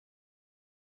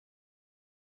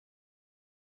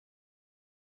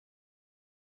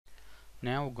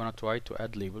Now we're gonna try to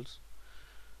add labels.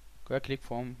 Go click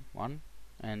from one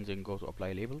and then go to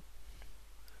apply label.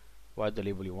 Write the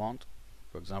label you want,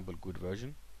 for example good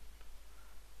version.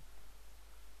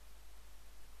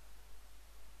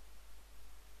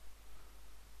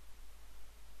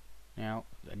 Now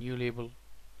the new label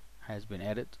has been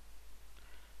added.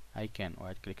 I can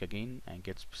right click again and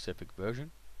get specific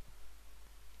version,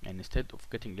 and instead of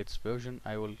getting latest version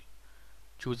I will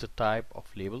choose the type of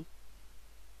label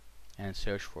and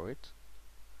search for it.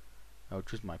 I will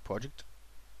choose my project.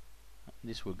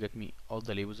 This will get me all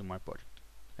the labels in my project.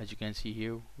 As you can see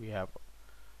here we have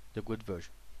the good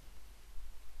version.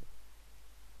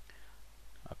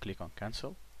 I'll click on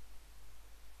cancel.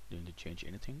 Don't need to change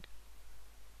anything.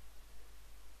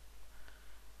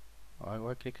 I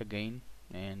right click again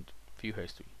and view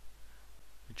history.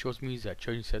 It shows me the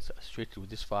change sets associated with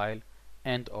this file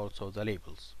and also the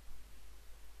labels.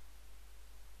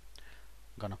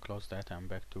 I'm gonna close that and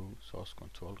back to source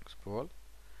control explorer.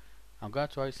 I'm gonna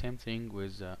try the same thing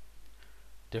with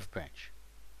div branch.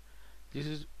 This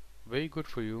is very good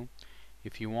for you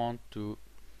if you want to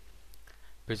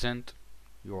present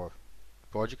your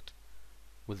project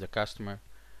with the customer.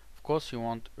 Of course you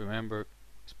want to remember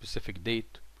specific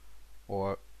date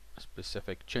or a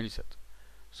specific change set,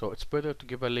 so it's better to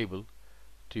give a label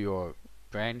to your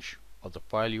branch or the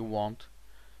file you want,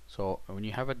 so when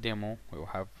you have a demo or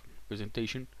have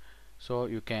presentation, so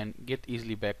you can get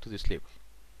easily back to this label.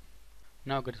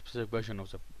 Now get a specific version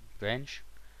of the branch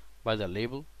by the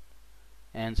label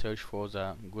and search for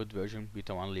the good version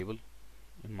beta 1 label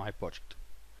in my project.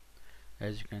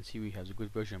 As you can see we have the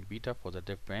good version beta for the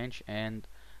dev branch and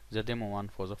the demo one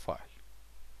for the file.